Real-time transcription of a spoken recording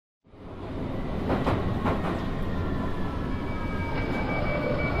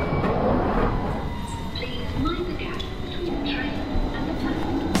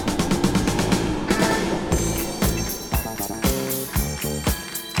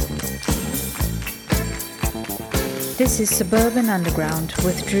This is Suburban Underground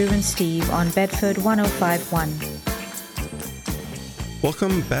with Drew and Steve on Bedford 105.1.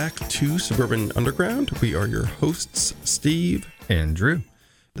 Welcome back to Suburban Underground. We are your hosts, Steve and Drew.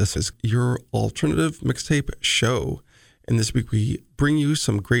 This is your alternative mixtape show. And this week we bring you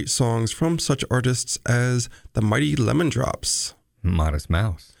some great songs from such artists as the Mighty Lemon Drops, Modest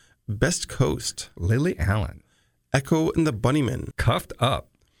Mouse, Best Coast, Lily Allen, Echo and the Bunnymen, Cuffed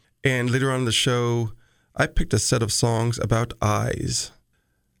Up. And later on in the show, I picked a set of songs about eyes.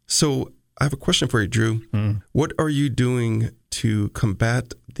 So I have a question for you, Drew. What are you doing to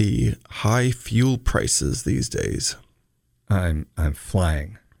combat the high fuel prices these days? I'm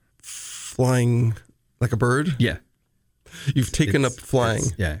flying. Flying like a bird? Yeah. You've taken up flying.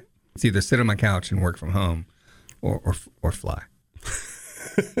 It's either sit on my couch and work from home or fly.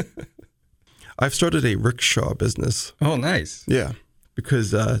 I've started a rickshaw business. Oh, nice. Yeah,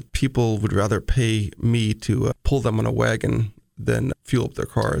 because people would rather pay me to pull them on a wagon than fuel up their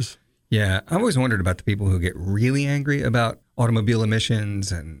cars. Yeah, I always wondered about the people who get really angry about automobile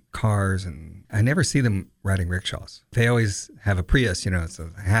emissions and cars, and I never see them riding rickshaws. They always have a Prius, it's a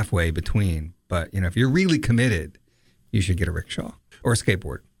halfway between. But, if you're really committed, you should get a rickshaw or a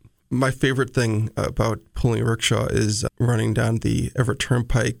skateboard. My favorite thing about pulling a rickshaw is running down the Everett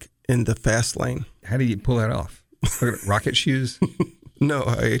Turnpike in the fast lane. How do you pull that off? Rocket shoes? No,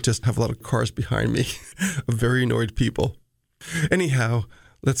 I just have a lot of cars behind me. Very annoyed people. Anyhow,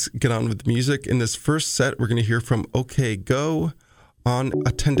 let's get on with the music. In this first set, we're going to hear from OK Go on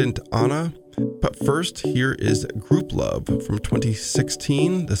Attendant Anna. But first, here is Group Love from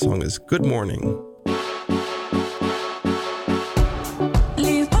 2016. The song is Good Morning.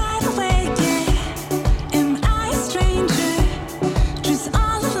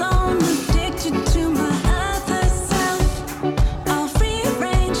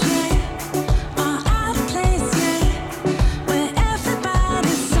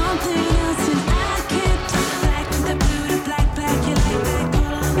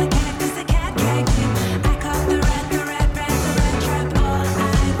 I caught the red, all I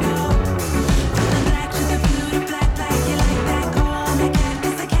go.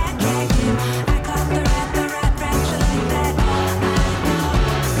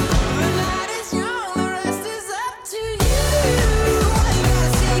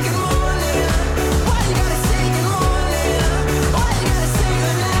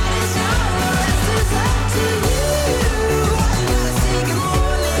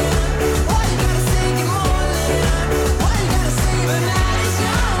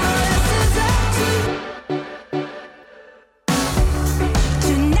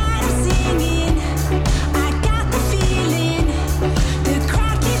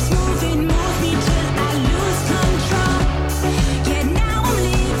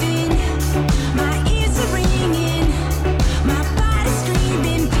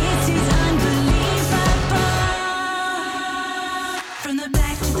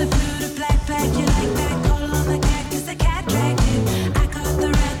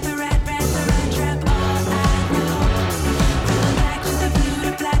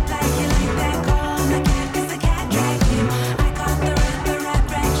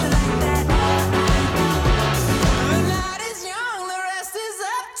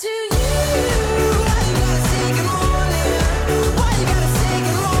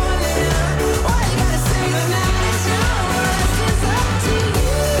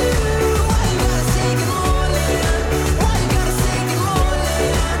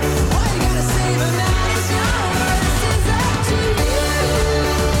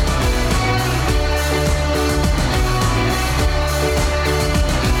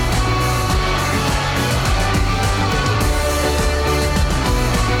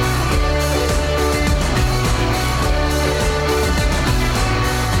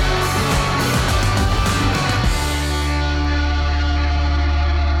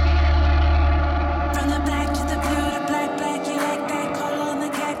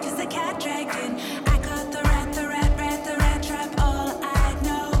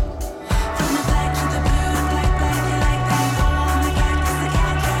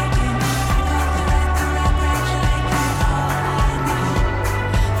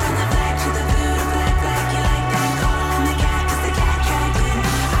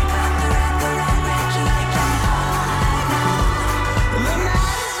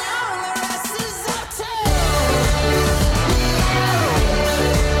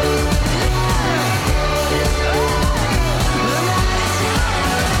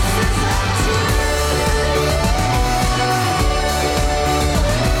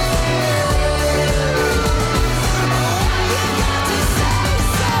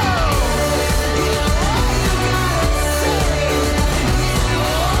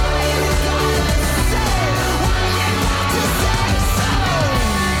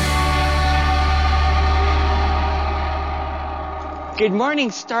 Good morning,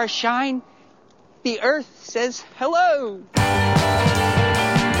 Starshine. The Earth says hello.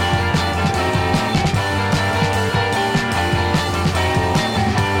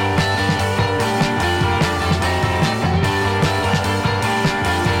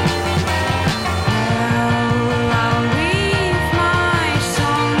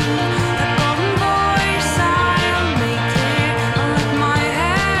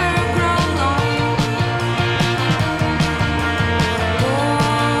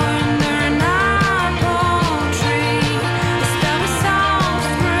 Born under an apple tree,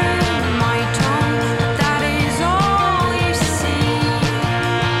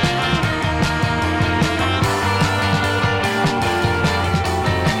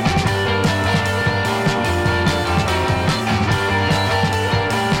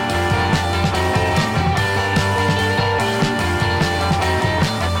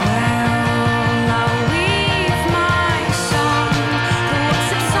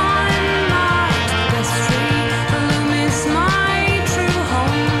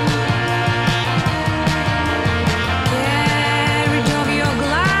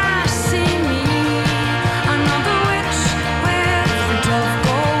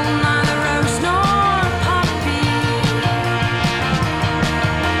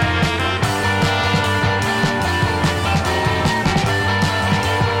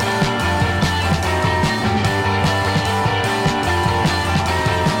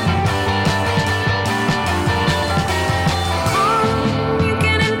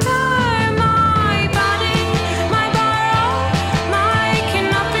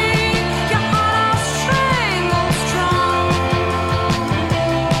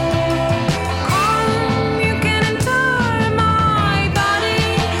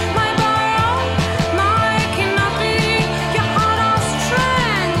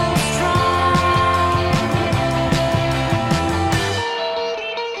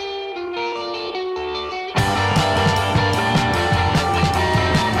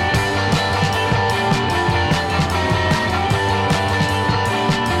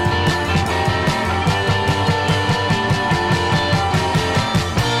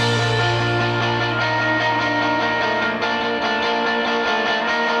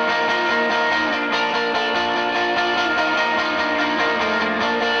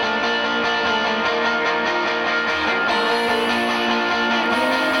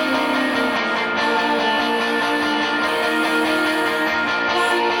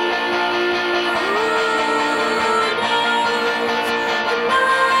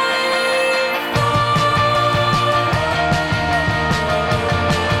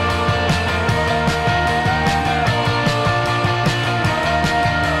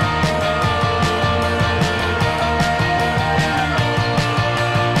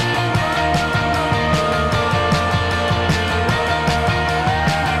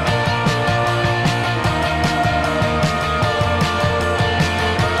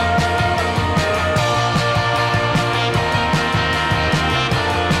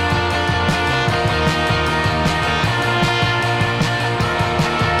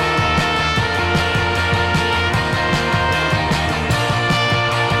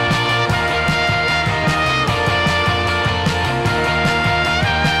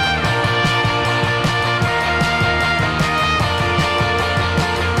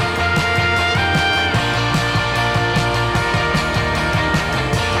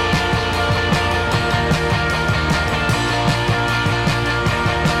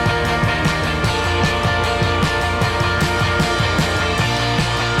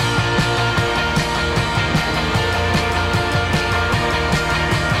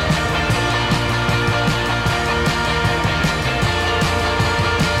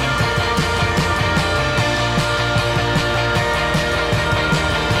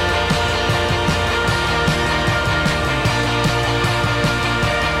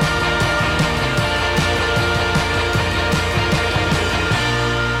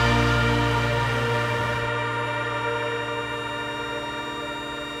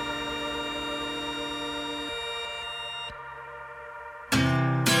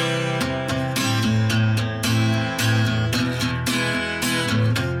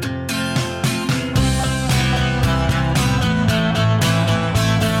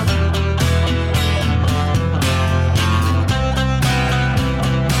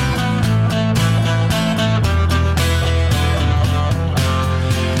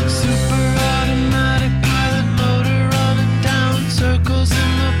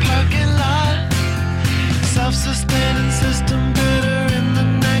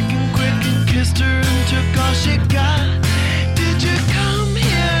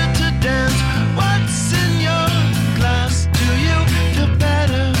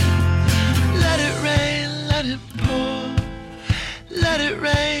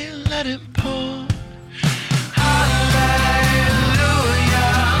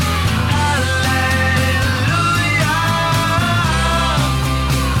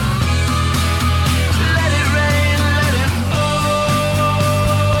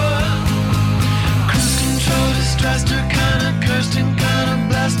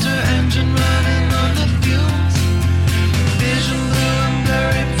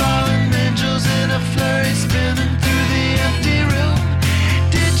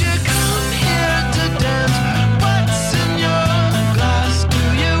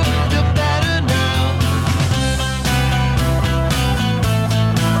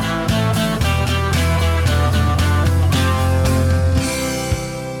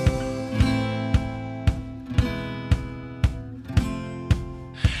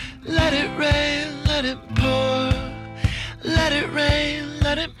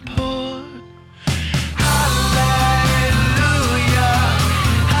 let it pour. Hallelujah,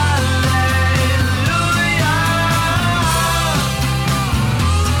 hallelujah.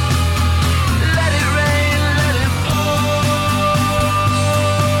 Let it rain, let it pour.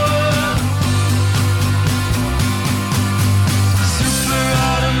 Super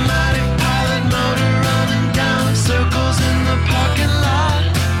automatic pilot motor running down circles in the parking lot.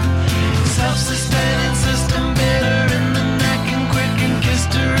 Self-sustaining system bit her in the neck and quick and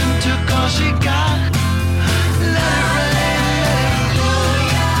kissed her and took all she got. Let it rain, let it pour.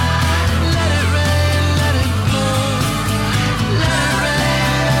 Let it rain, let it pour. Let it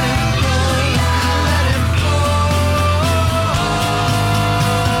rain, let it pour. Let it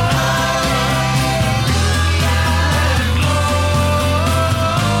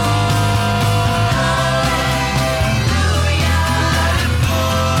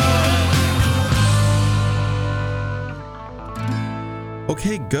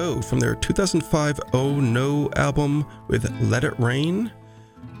OK Go from their 2005 Oh No album with Let It Rain.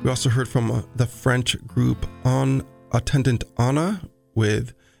 We also heard from the French group En Attendant Anna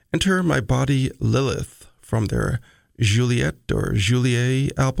with Enter My Body Lilith from their Juliette or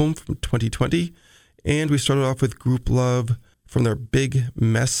Juliet album from 2020. And we started off with Group Love from their Big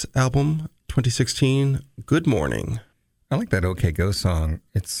Mess album 2016, Good Morning. I like that OK Go song.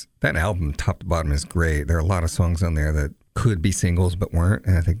 That album, top to bottom, is great. There are a lot of songs on there that could be singles but weren't,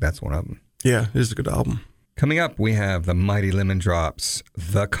 and I think that's one of them. Yeah, it is a good album. Coming up, we have the Mighty Lemon Drops,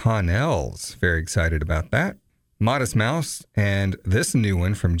 The Connells. Very excited about that. Modest Mouse, and this new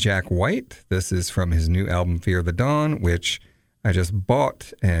one from Jack White. This is from his new album, Fear the Dawn, which I just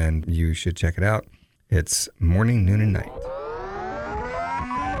bought, and you should check it out. It's Morning, Noon, and Night.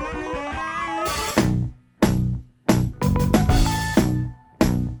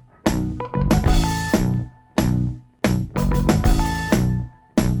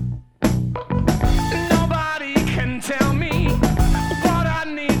 Nobody can tell me what I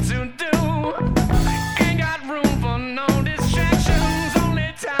need to do. Ain't got room for no distractions,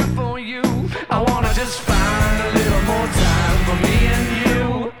 only time for you. I wanna just find a little more time for me and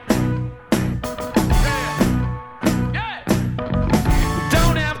you. Yeah.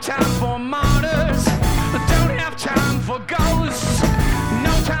 Don't have time for martyrs, don't have time for ghosts,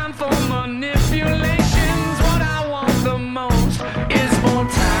 no time for manipulations. What I want the most is more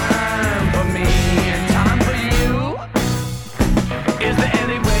time for me and time for you. Is there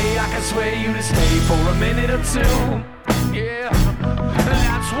any way I can sway you to stay for a minute or two? Yeah,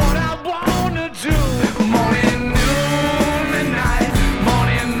 that's what I wanna do. Morning, noon, and night.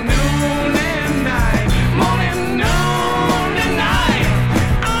 Morning, noon, and night. Morning, noon, and night.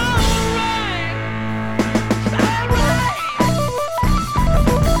 Alright, alright.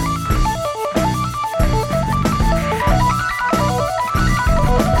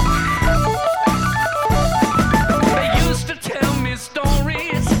 They used to tell me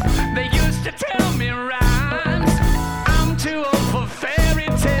stories. They used to tell me rhymes. I'm too old for fairy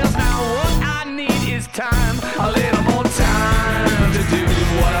tales now. What I need is time, a little more time to do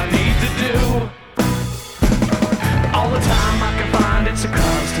what I need to do. All the time I can find, it's a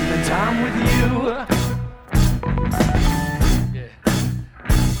constant in time with you.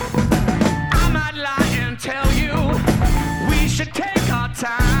 I might lie and tell you we should take our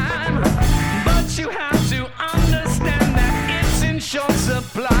time, but you have to understand that it's in short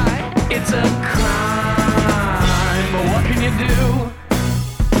supply. It's a crime, but what can you do?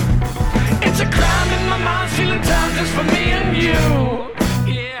 It's a crime in my mind, stealing time just for me and you.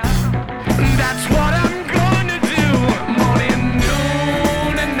 Yeah, that's what I'm gonna do. Morning,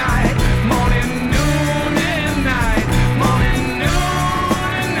 noon, and night. Morning, noon, and night. Morning,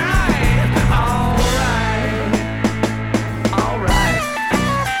 noon, and night. Alright, alright.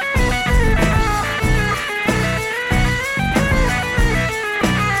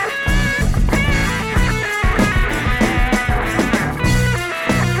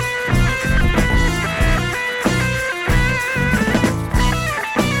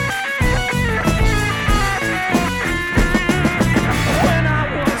 When I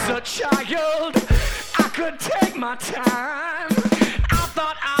was a child, I could take my time. I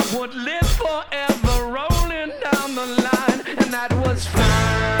thought I would live forever, rolling down the line, and that was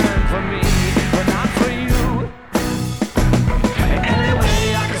fine for me, but not for you.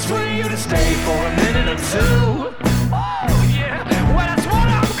 Anyway, I can sway you to stay for a minute or two. Oh yeah, well that's what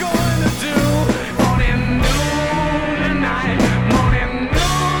I'm going to do. Morning, noon, and night. Morning,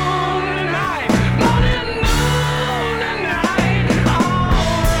 noon, and night. Morning, noon, and night.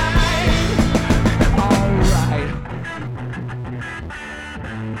 Alright, alright.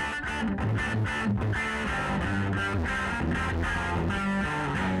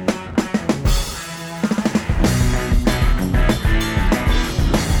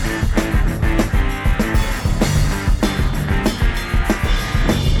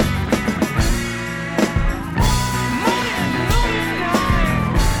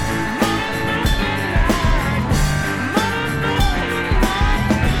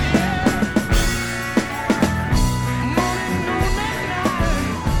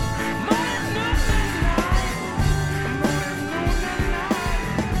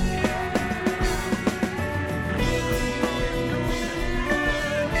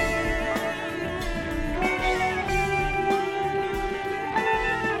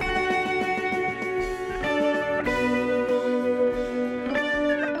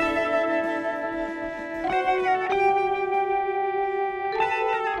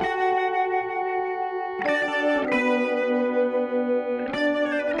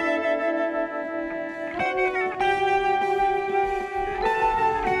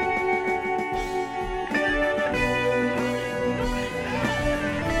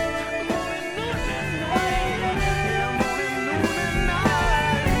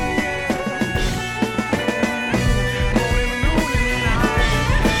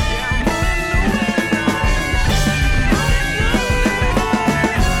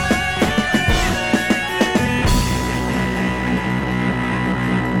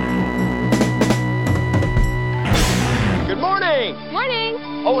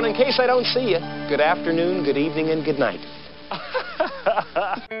 and in case I don't see you, good afternoon, good evening, and good night.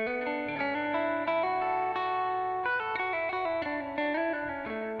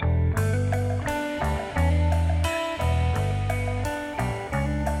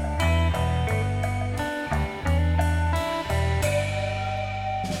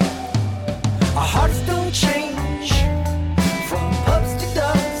 Our hearts don't change from pubs to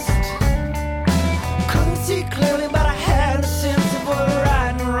dust. Couldn't see clearly, but I had a sense of what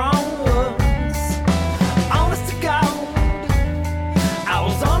right and wrong was. Honest to God, I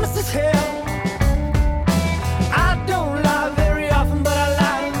was honest as hell. I don't lie very often, but I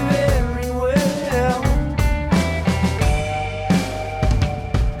lie very well.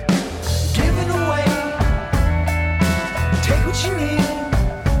 Giving away, take what you need.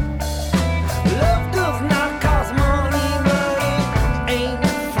 Love does not cost money, but it ain't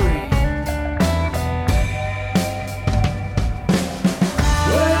free.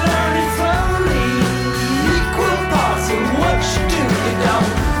 We're learning slowly, equal parts of what you do, you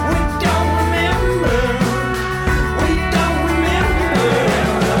don't. We don't remember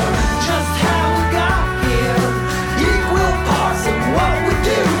just how we got here. Equal parts of what we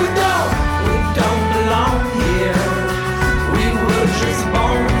do, we don't. We don't belong here. We were just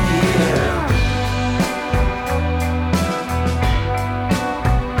born here.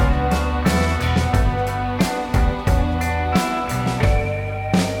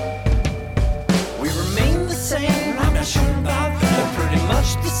 We remain the same. I'm not sure about that. We're pretty much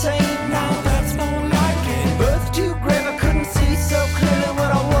the same. Now that's more like it. Birth to grave, I couldn't see so clearly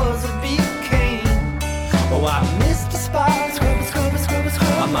what I was or became. Oh, I missed the spot.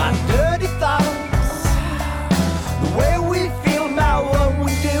 Scrub, on my dirty thoughts. The way we feel about what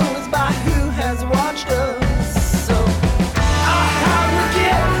we do is by who has watched us. So, how we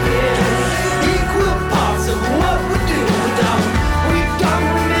get here? Equal parts of what we do. We don't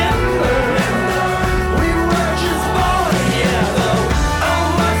remember. We were just born here, though. Oh,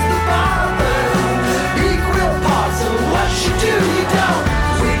 what's the bother? Equal parts of what you do, you don't.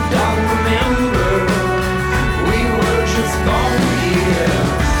 We don't remember. We were just born here.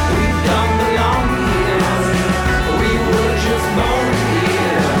 We don't belong here. We were just born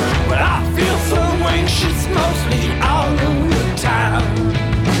here. But I feel so anxious mostly all of the time.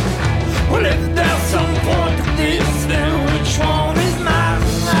 Well, if there's some point to this, then which one is mine?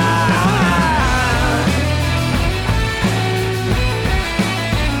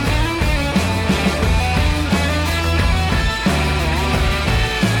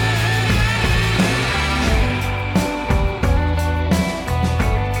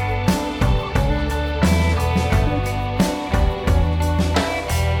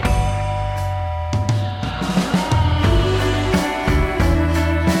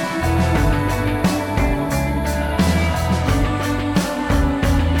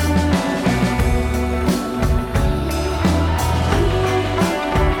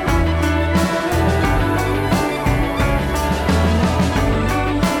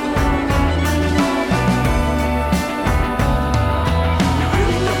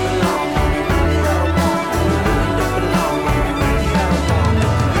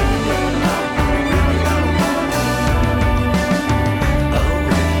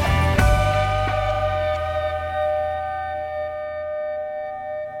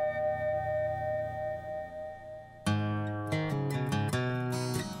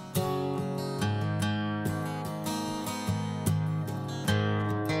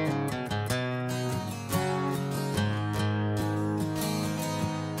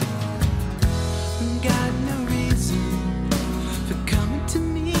 Got no reason for coming to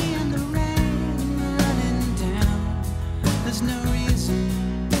me in the rain, running down. There's no reason.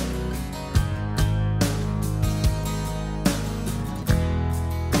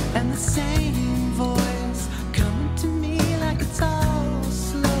 And the same voice coming to me like it's all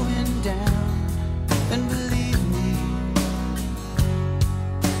slowing down. And believe me,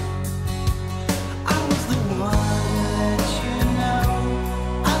 I was the one to let you know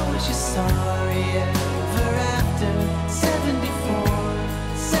I was just sorry ever after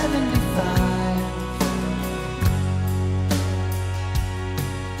 74, 75.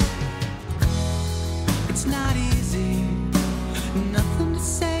 It's not easy, nothing to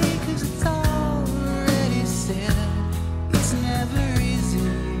say 'cause it's all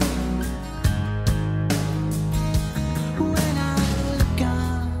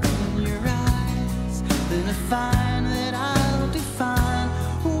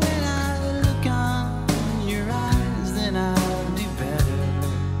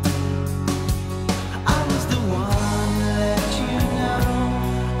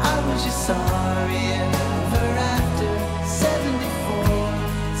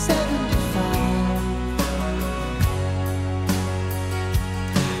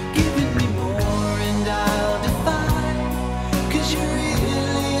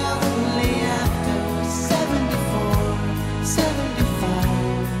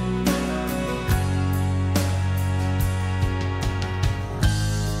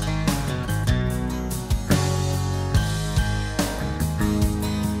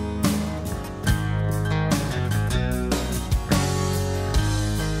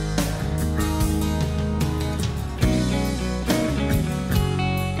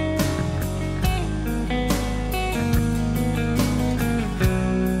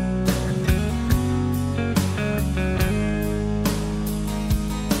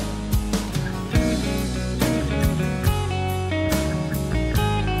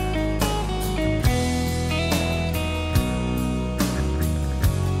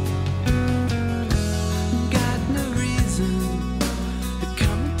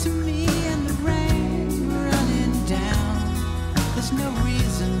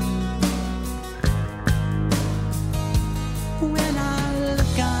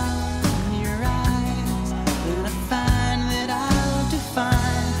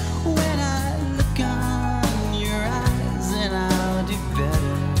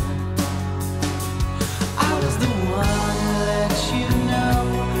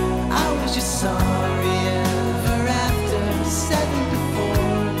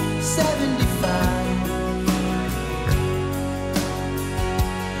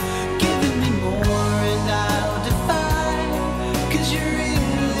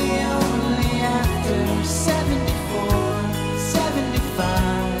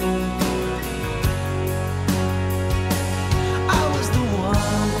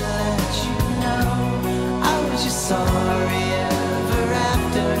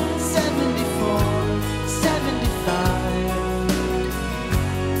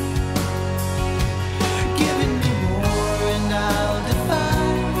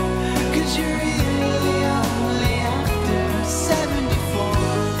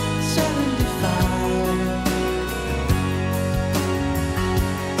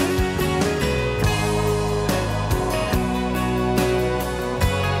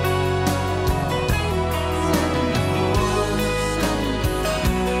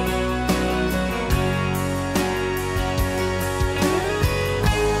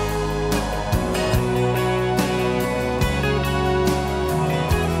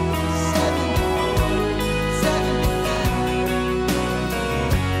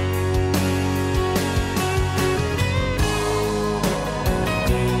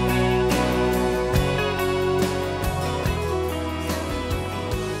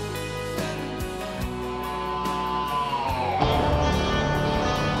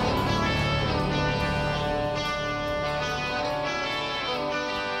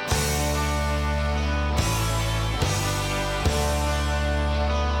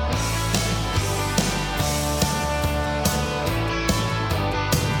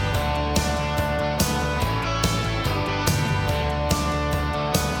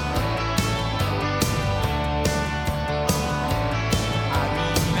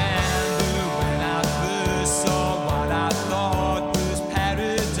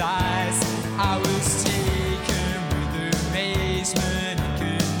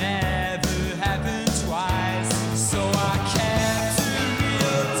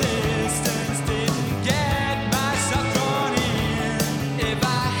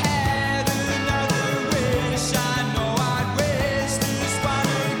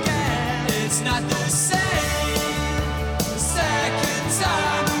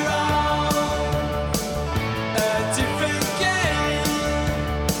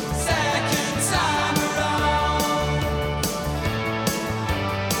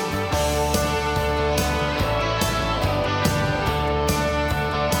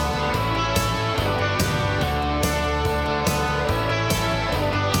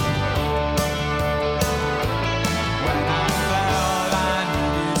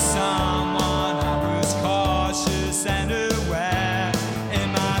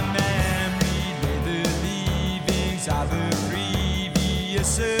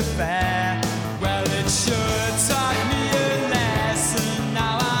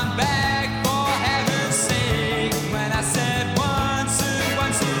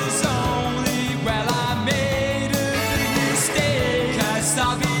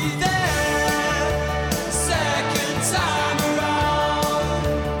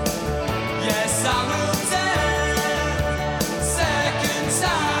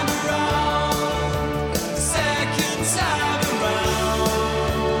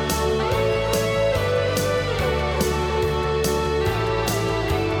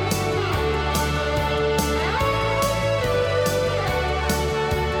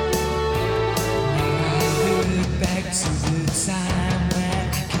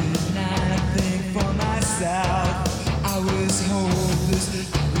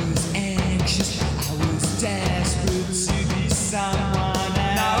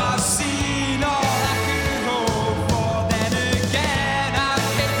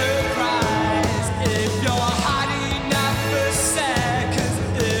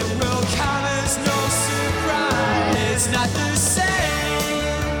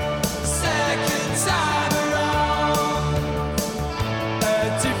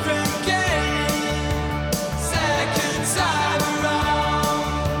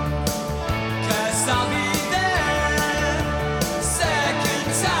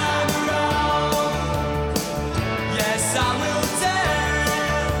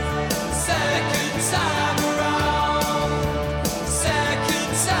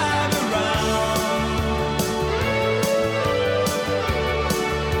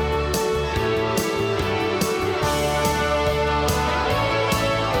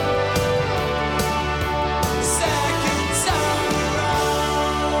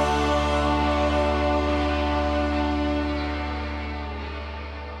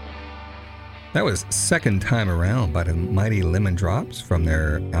That was Second Time Around by the Mighty Lemon Drops from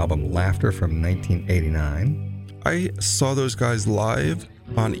their album Laughter from 1989. I saw those guys live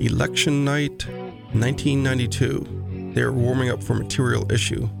on election night 1992. They were warming up for Material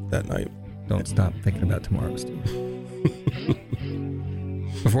Issue that night. Don't stop thinking about tomorrow, Steve.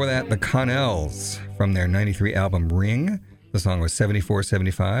 Before that, the Connells from their 93 album Ring. The song was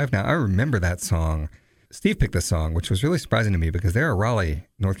 7475. Now, I remember that song. Steve picked the song, which was really surprising to me because they're a Raleigh,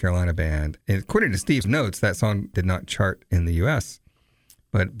 North Carolina band. And according to Steve's notes, that song did not chart in the U.S.,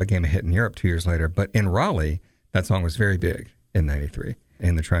 but became a hit in Europe 2 years later. But in Raleigh, that song was very big in 93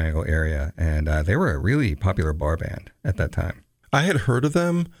 in the Triangle area. And they were a really popular bar band at that time. I had heard of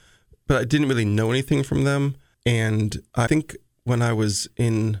them, but I didn't really know anything from them. And I think when I was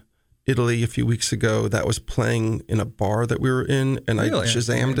in Italy a few weeks ago, that was playing in a bar that we were in, and Really? I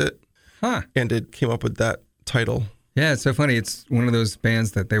Shazammed it, and it came up with that title. Yeah, it's so funny. It's one of those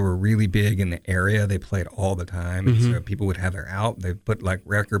bands that they were really big in the area. They played all the time. And so people would have their out. They put like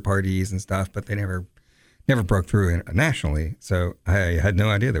record parties and stuff, but they never broke through nationally. So I had no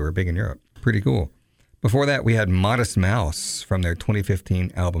idea they were big in Europe. Pretty cool. Before that, we had Modest Mouse from their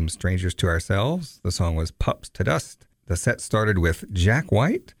 2015 album Strangers to Ourselves. The song was Pups to Dust. The set started with Jack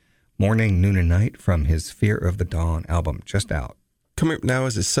White, Morning, Noon, and Night from his Fear of the Dawn album, just out. Coming up now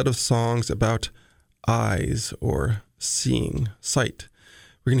is a set of songs about eyes or seeing, sight.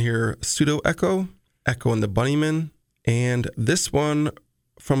 We're going to hear Pseudo Echo, Echo and the Bunnymen, and this one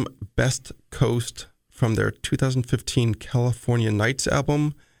from Best Coast from their 2015 California Nights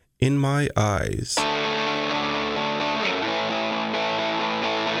album, In My Eyes.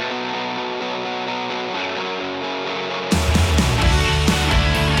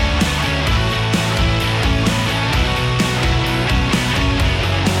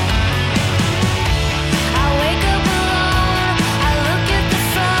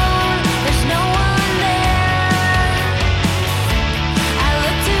 No,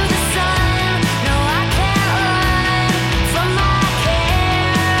 I can't run from my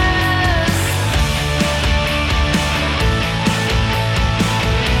cares.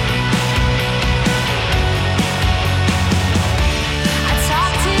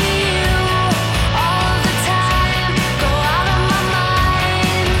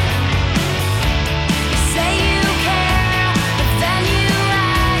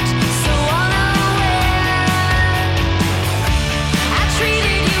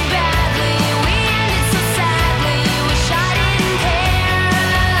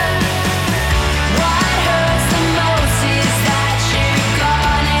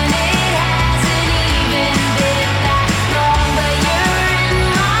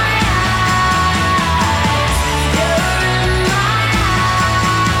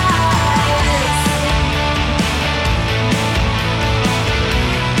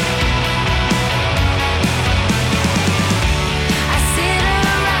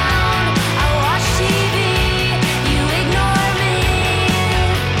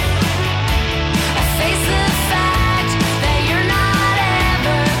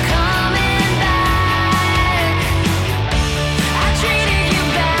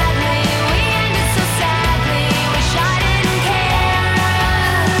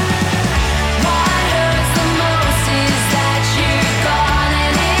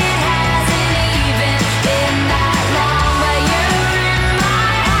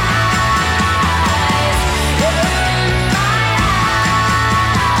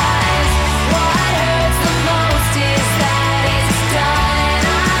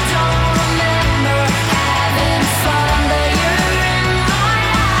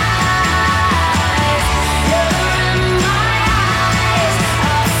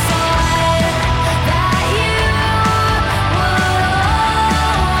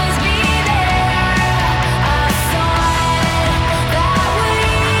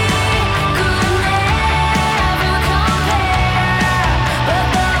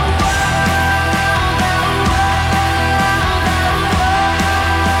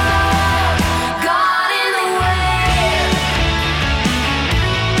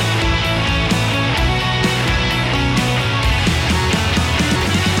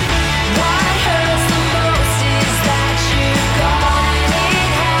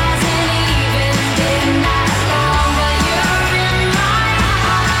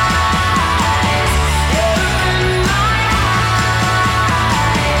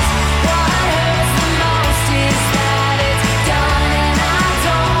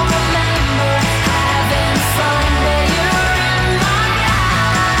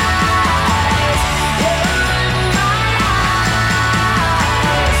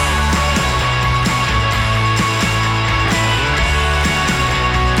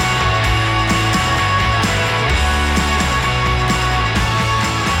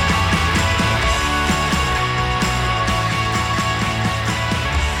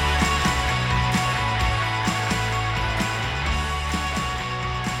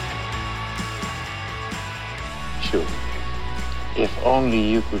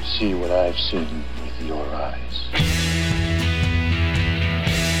 only you could see what I've seen with your eyes.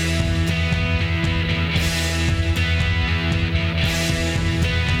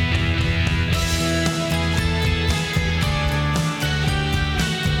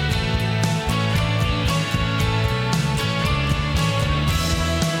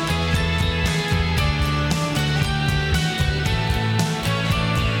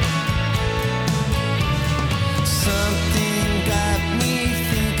 Something got me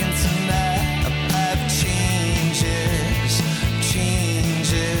thinking tonight about changes.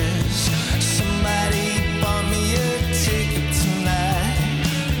 Somebody bought me a ticket tonight.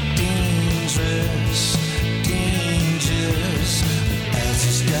 Dangerous. I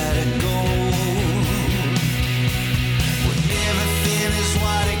just gotta go. Well, everything is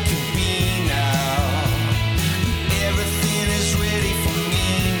what it could be now. Everything is ready for me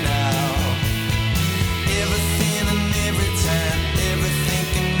now. Everything and every time, everything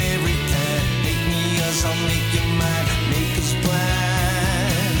and every kind. Make me yours, I'll make you mine. Make us blind.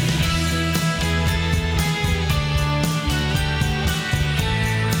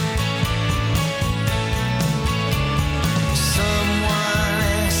 Someone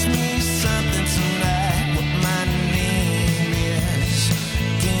asked me something tonight. What my name is,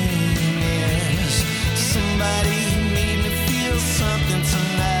 game is. Somebody made me feel something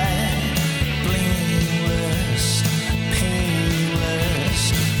tonight. Blameless, painless.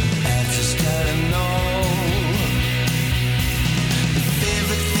 I just gotta know if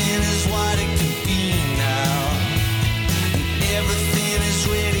everything is what it could be now, and everything is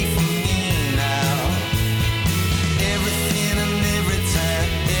ready for me now. Everything and every time,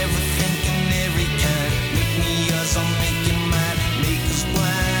 everything and every kind. Make me yours, I'll make you mine. Make us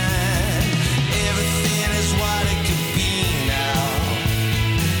blind. Everything is what it could be now,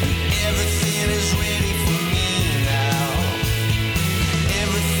 and everything is ready for me now.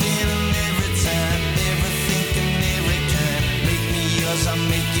 Everything and every time, everything and every kind. Make me yours, I'll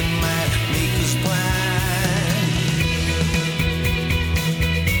make you mine. Make us blind.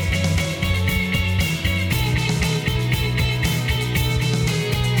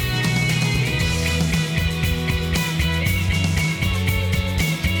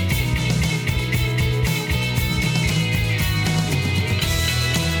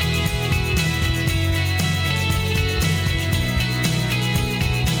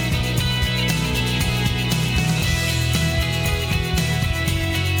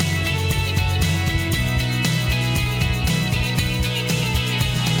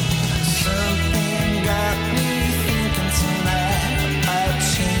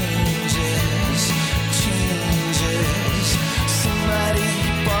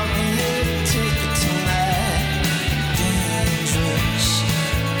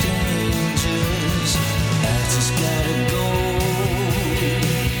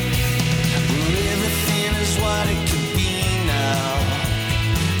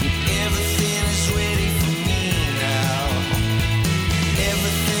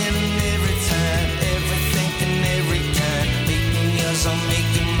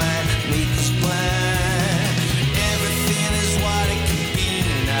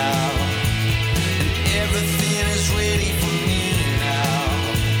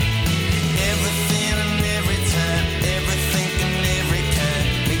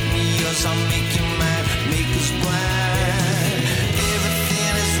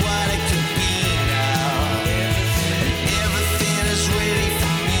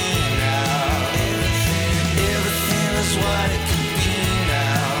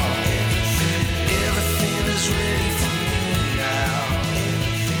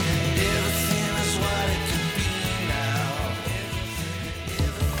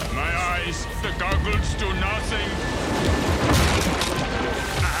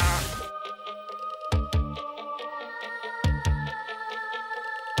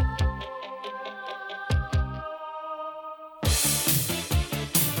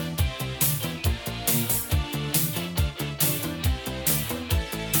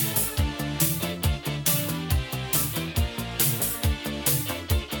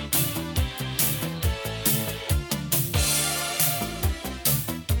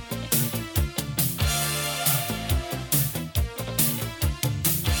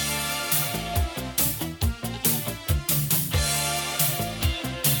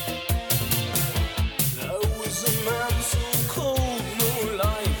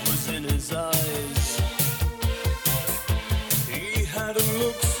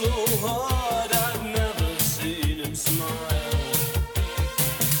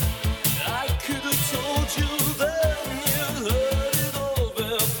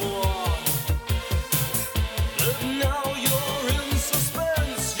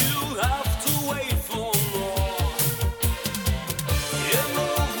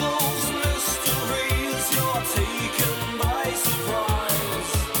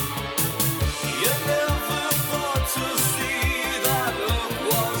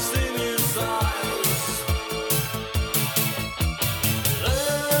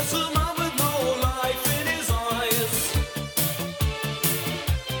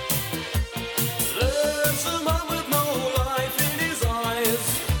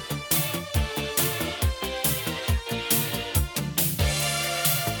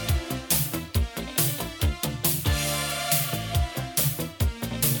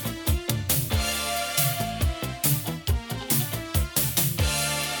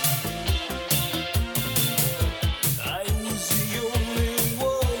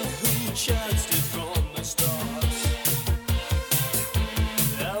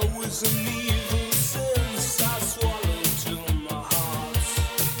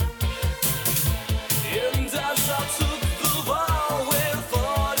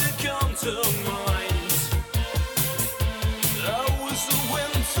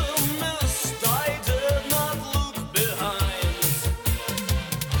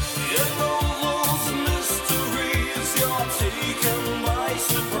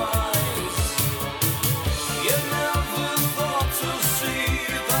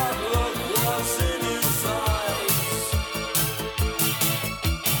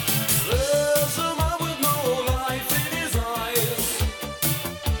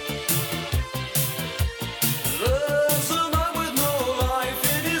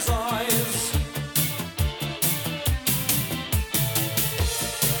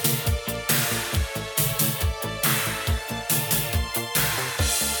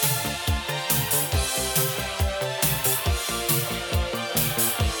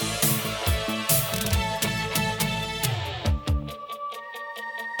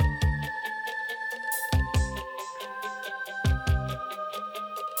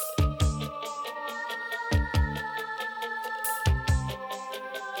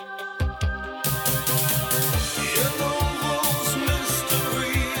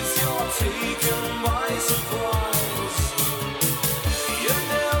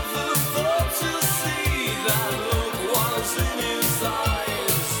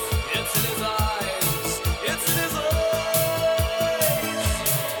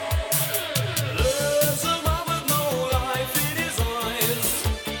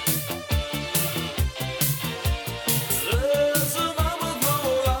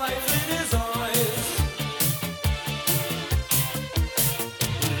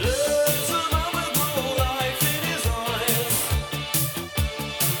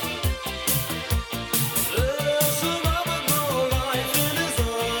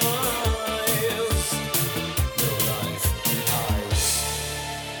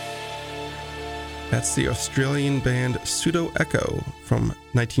 That's the Australian band Pseudo Echo from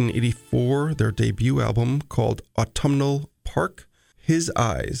 1984, their debut album called Autumnal Park, His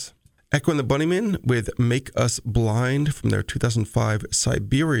Eyes. Echo and the Bunnymen with Make Us Blind from their 2005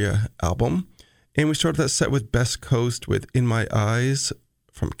 Siberia album. And we started that set with Best Coast with In My Eyes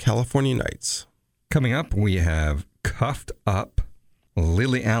from California Nights. Coming up, we have Cuffed Up,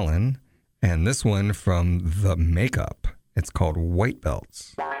 Lily Allen, and this one from The Makeup. It's called White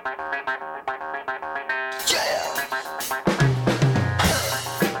Belts.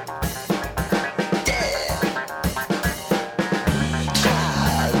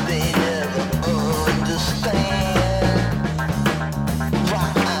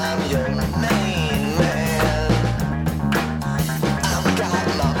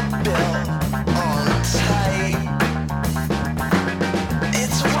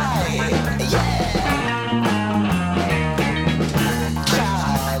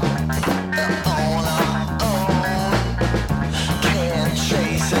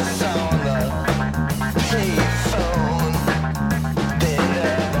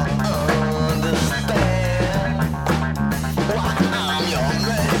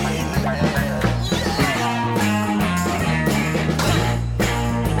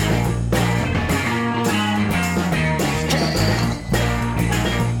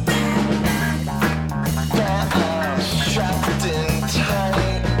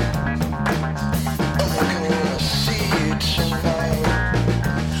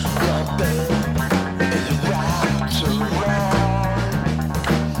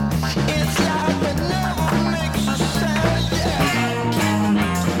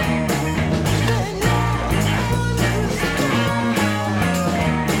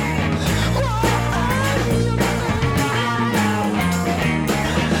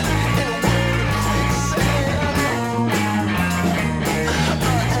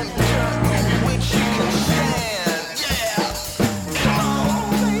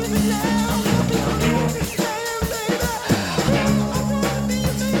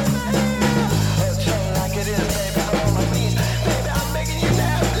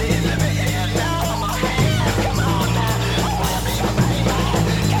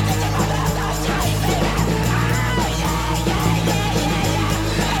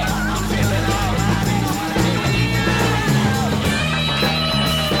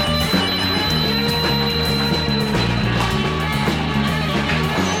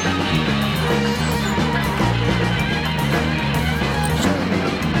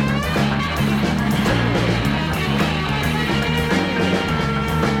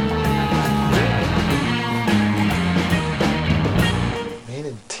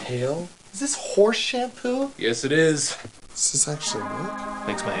 Horse shampoo? Yes, it is. Does this actually work?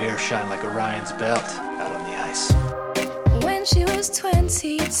 Makes my hair shine like Orion's belt out on the ice. When she was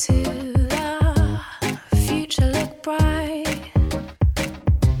 22, the future looked bright.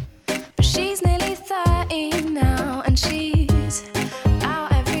 But she's nearly 30 now, and she's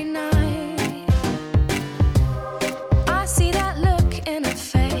out every night. I see that look in her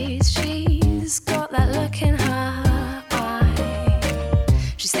face. She's got that look in her eye.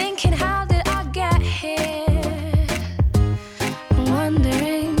 She's thinking, how did I get here?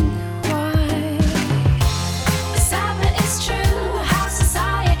 Wondering why. Sad, but it's true how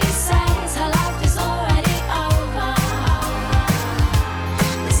society says her life is already over.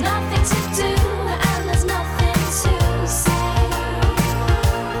 There's nothing to do and there's nothing to say.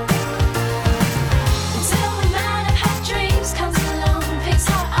 Until the man of her dreams comes along, picks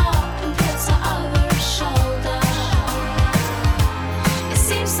her up and puts her over his shoulder. It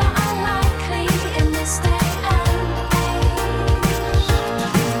seems so unlikely in this day and age.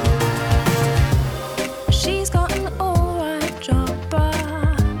 She's got an alright job, but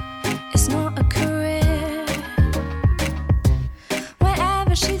it's not a career.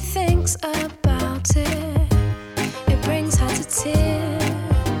 Whenever she thinks about it, it brings her to tears.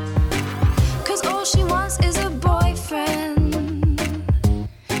 'Cause all she wants is a boyfriend.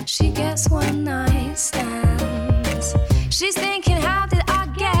 She gets one night stands. She's thinking, how did I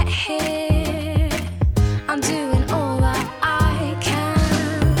get here? I'm doing all that I can.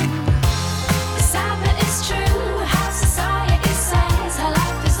 It's sad, but it's true how society says her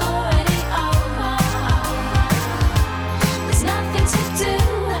life is already over. There's nothing to do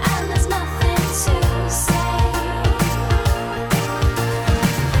and there's nothing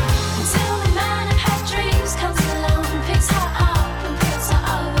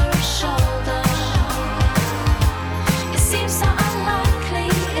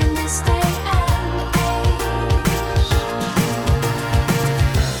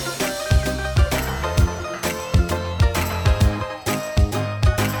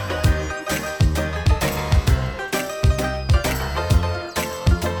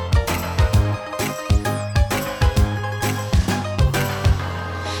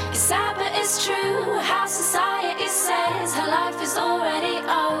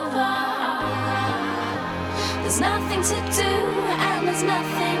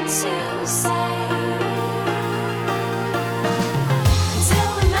to say.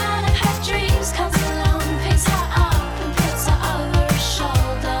 Till the man of her dreams comes along, picks her up and puts her over his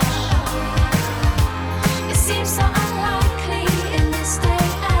shoulder. It seems so unlikely in this day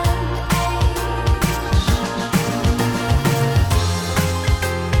and age.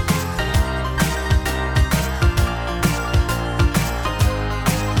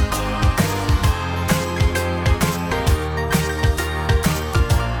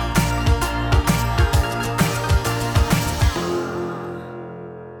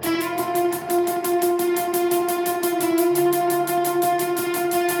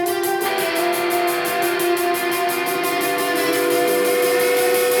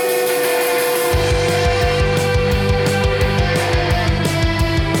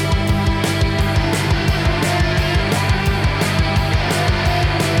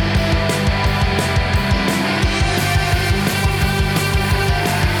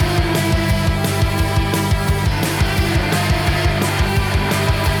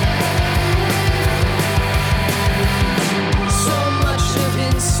 So much of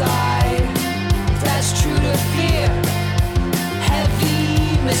inside that's true to fear.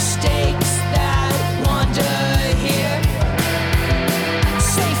 Heavy mistakes that wander here.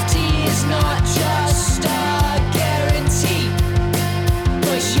 Safety is not just a guarantee,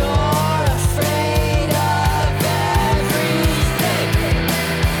 but you're afraid of everything.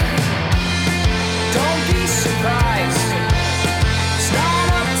 Don't be surprised. It's not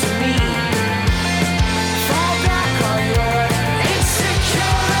up to me. Fall back on your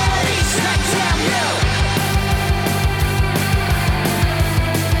insecurities, like damn you.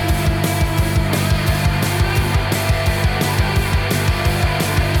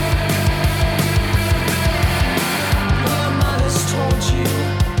 Your mother's told you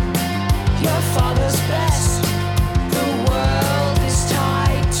your father's best. The world is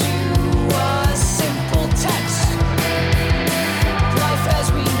tied to a simple text. Life as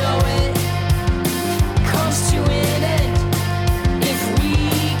we know it comes to an end if we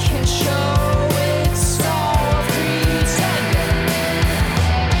can show it's all pretend.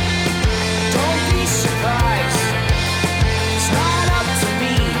 Don't be surprised. It's not up to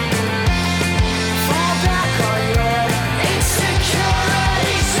me. Fall back on your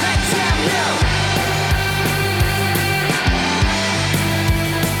insecurities, like damn you.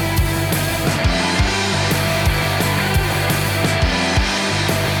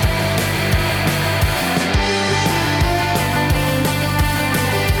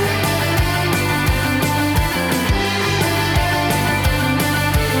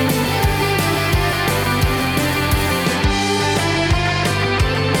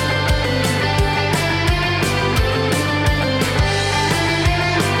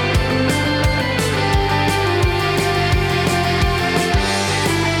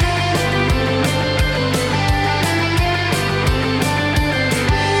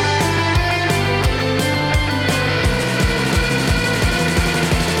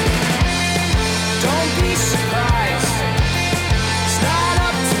 Don't be surprised. It's not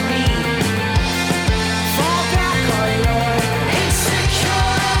up to me. Fall back on your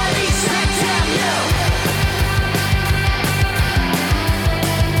insecurities, like damn you.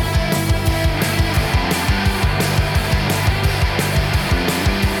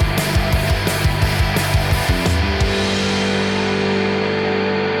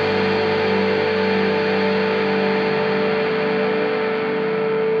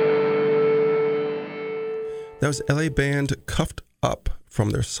 That was LA band Cuffed Up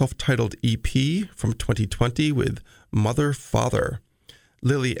from their self-titled EP from 2020 with Mother Father.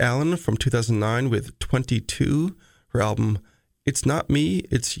 Lily Allen from 2009 with 22, her album It's Not Me,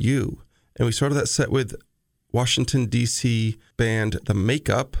 It's You. And we started that set with Washington, D.C. band The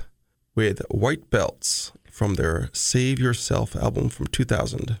Makeup with White Belts from their Save Yourself album from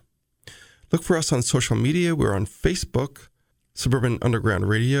 2000. Look for us on social media. We're on Facebook, Suburban Underground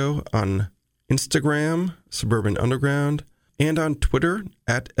Radio, on Instagram, Suburban Underground, and on Twitter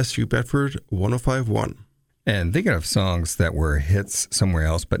at SU Bedford 1051. And thinking of songs that were hits somewhere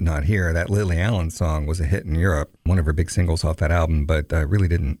else but not here, that Lily Allen song was a hit in Europe, one of her big singles off that album, but really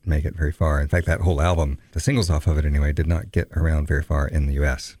didn't make it very far. In fact, that whole album, the singles off of it anyway, did not get around very far in the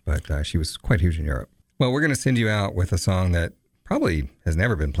U.S., but she was quite huge in Europe. Well, we're going to send you out with a song that probably has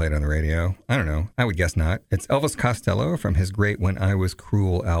never been played on the radio. I don't know. I would guess not. It's Elvis Costello from his great When I Was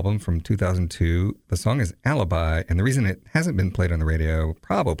Cruel album from 2002. The song is Alibi, and the reason it hasn't been played on the radio,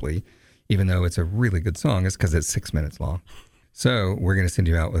 probably, even though it's a really good song, is because it's 6 minutes long. So we're going to send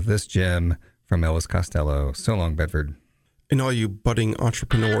you out with this gem from Elvis Costello. So long, Bedford. And all you budding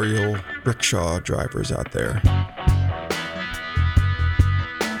entrepreneurial rickshaw drivers out there.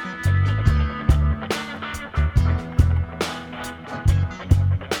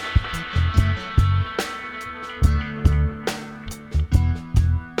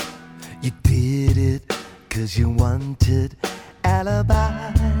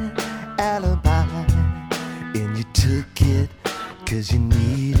 alibi, alibi. And you took it 'cause you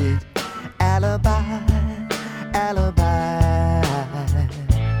needed alibi, alibi.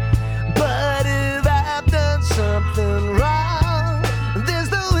 But if I've done something wrong,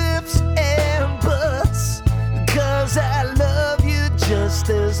 there's no ifs and buts, 'cause I love you just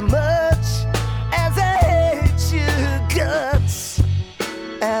as much as I hate your guts.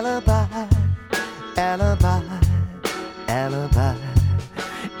 Alibi, alibi, alibi.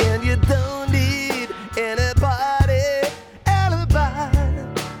 And you don't need anybody. Alibi,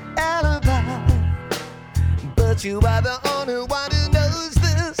 alibi. But you are the only one who knows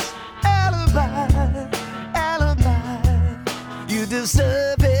this. Alibi, alibi. You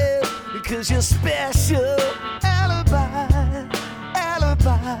deserve it because you're special. Alibi,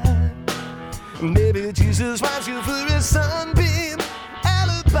 alibi. Maybe Jesus wants you for a sunbeam.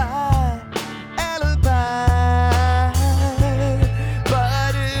 Alibi, alibi.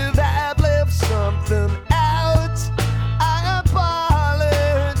 But if I've left something out, I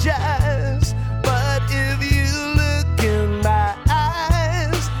apologize. But if you look in my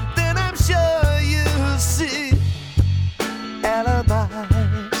eyes, then I'm sure you'll see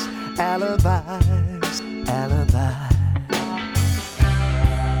alibis, alibis, alibis.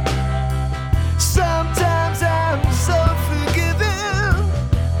 Sometimes I'm so forgiving.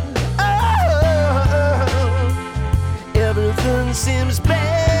 Oh, everything seems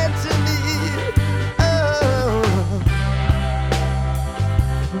bad to me. Oh,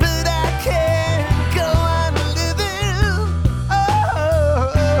 but I can't go on living.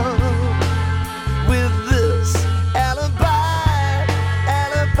 Oh, with this alibi,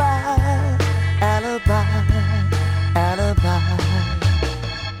 alibi, alibi, alibi.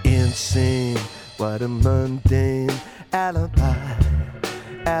 Insane. What a mundane alibi,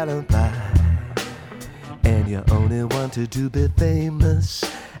 alibi. And you only wanted to be famous.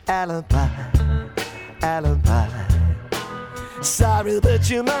 Alibi, alibi. Sorry, but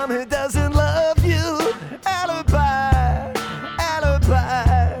your mommy doesn't love you. Alibi,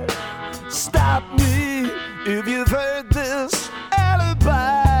 alibi. Stop me if you've heard this.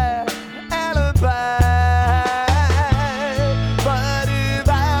 Alibi, alibi. But if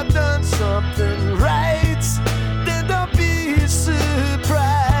I've done something right, then don't be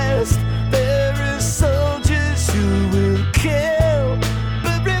surprised. There is soldiers who will kill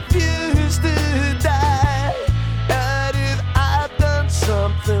but refuse to die. And if I've done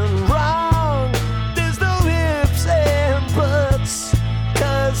something wrong, there's no ifs and buts,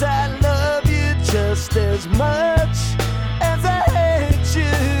 'cause I love you just as much as I hate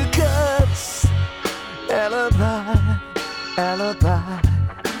your guts. Alibi, alibi,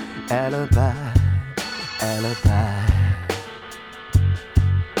 alibi, alibi.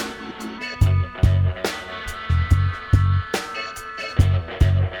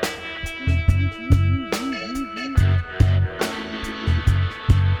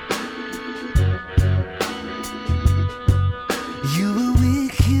 You were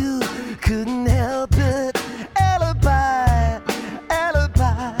weak, you couldn't help it. Alibi,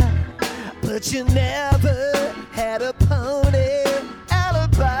 alibi. But you never had a pony.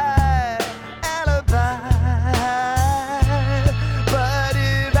 Alibi, alibi. But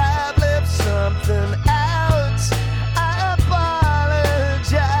if I've left something out, I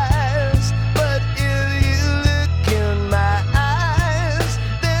apologize. But if you look in my eyes,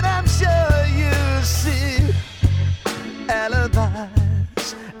 then I'm sure you'll see alibis,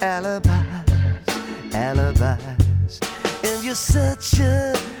 alibis, alibis. And you're such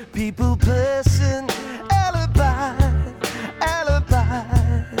a people person. Alibi, alibi.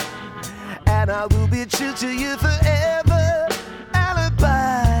 And I will be true to you forever.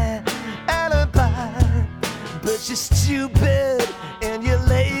 Alibi, alibi. But you're stupid and you're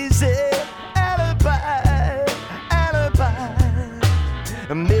lazy. Alibi, alibi.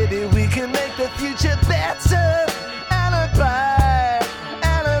 Maybe we can make the future better. Alibi,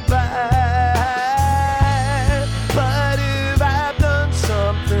 alibi. But if I've done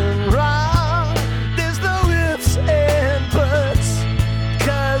something wrong, there's no ifs and buts,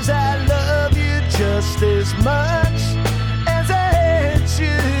 'cause I love you just as much as I hate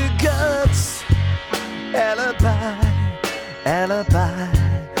your guts. Alibi, alibi,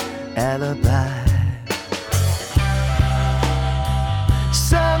 alibi.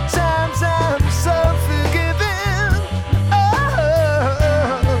 Sometimes I'm so forgiving. Oh,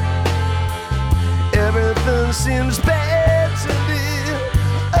 everything seems bad to me.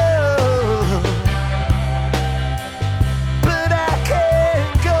 Oh, but I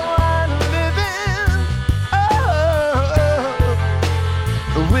can't go on living. Oh,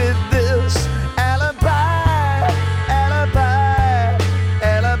 with this alibi, alibi,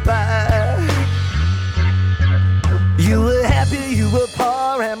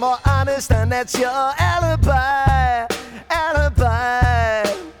 that's your alibi, alibi.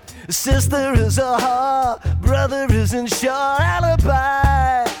 Sister is a whore, brother isn't sure,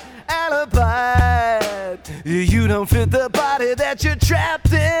 alibi, alibi. You don't fit the body that you're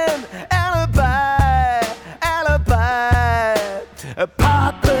trapped in, alibi, alibi.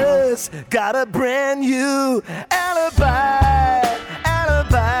 Papa's got a brand new alibi,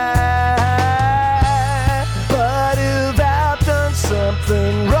 alibi. But if I've done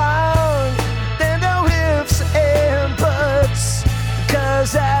something wrong, then no ifs and buts,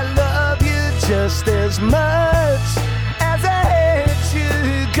 'cause I love you just as much as I hate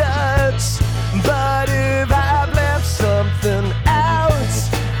your guts. But if I've left something out,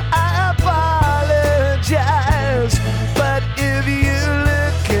 I apologize. But if you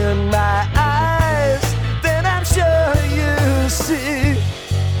look in my eyes, then I'm sure you see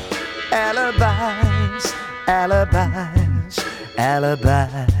alibis, alibis,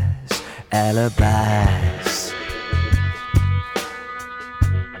 alibis, alibis.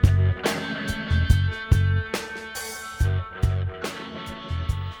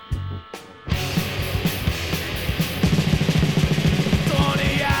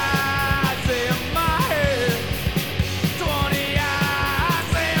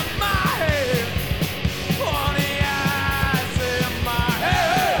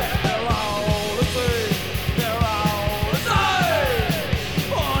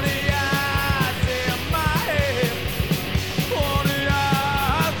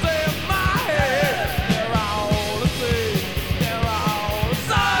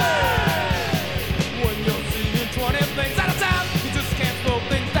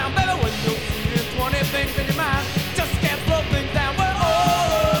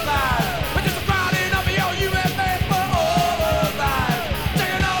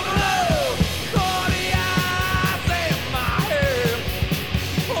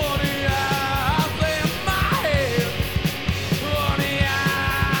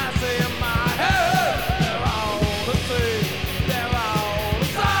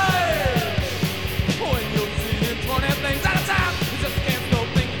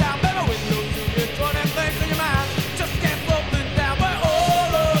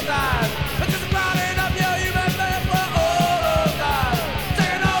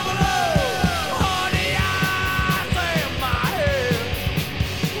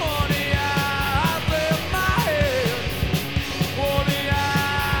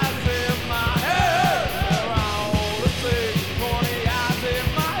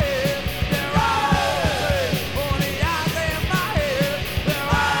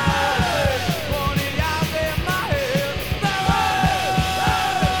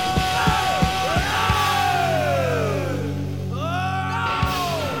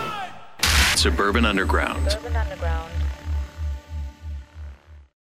 Suburban Underground.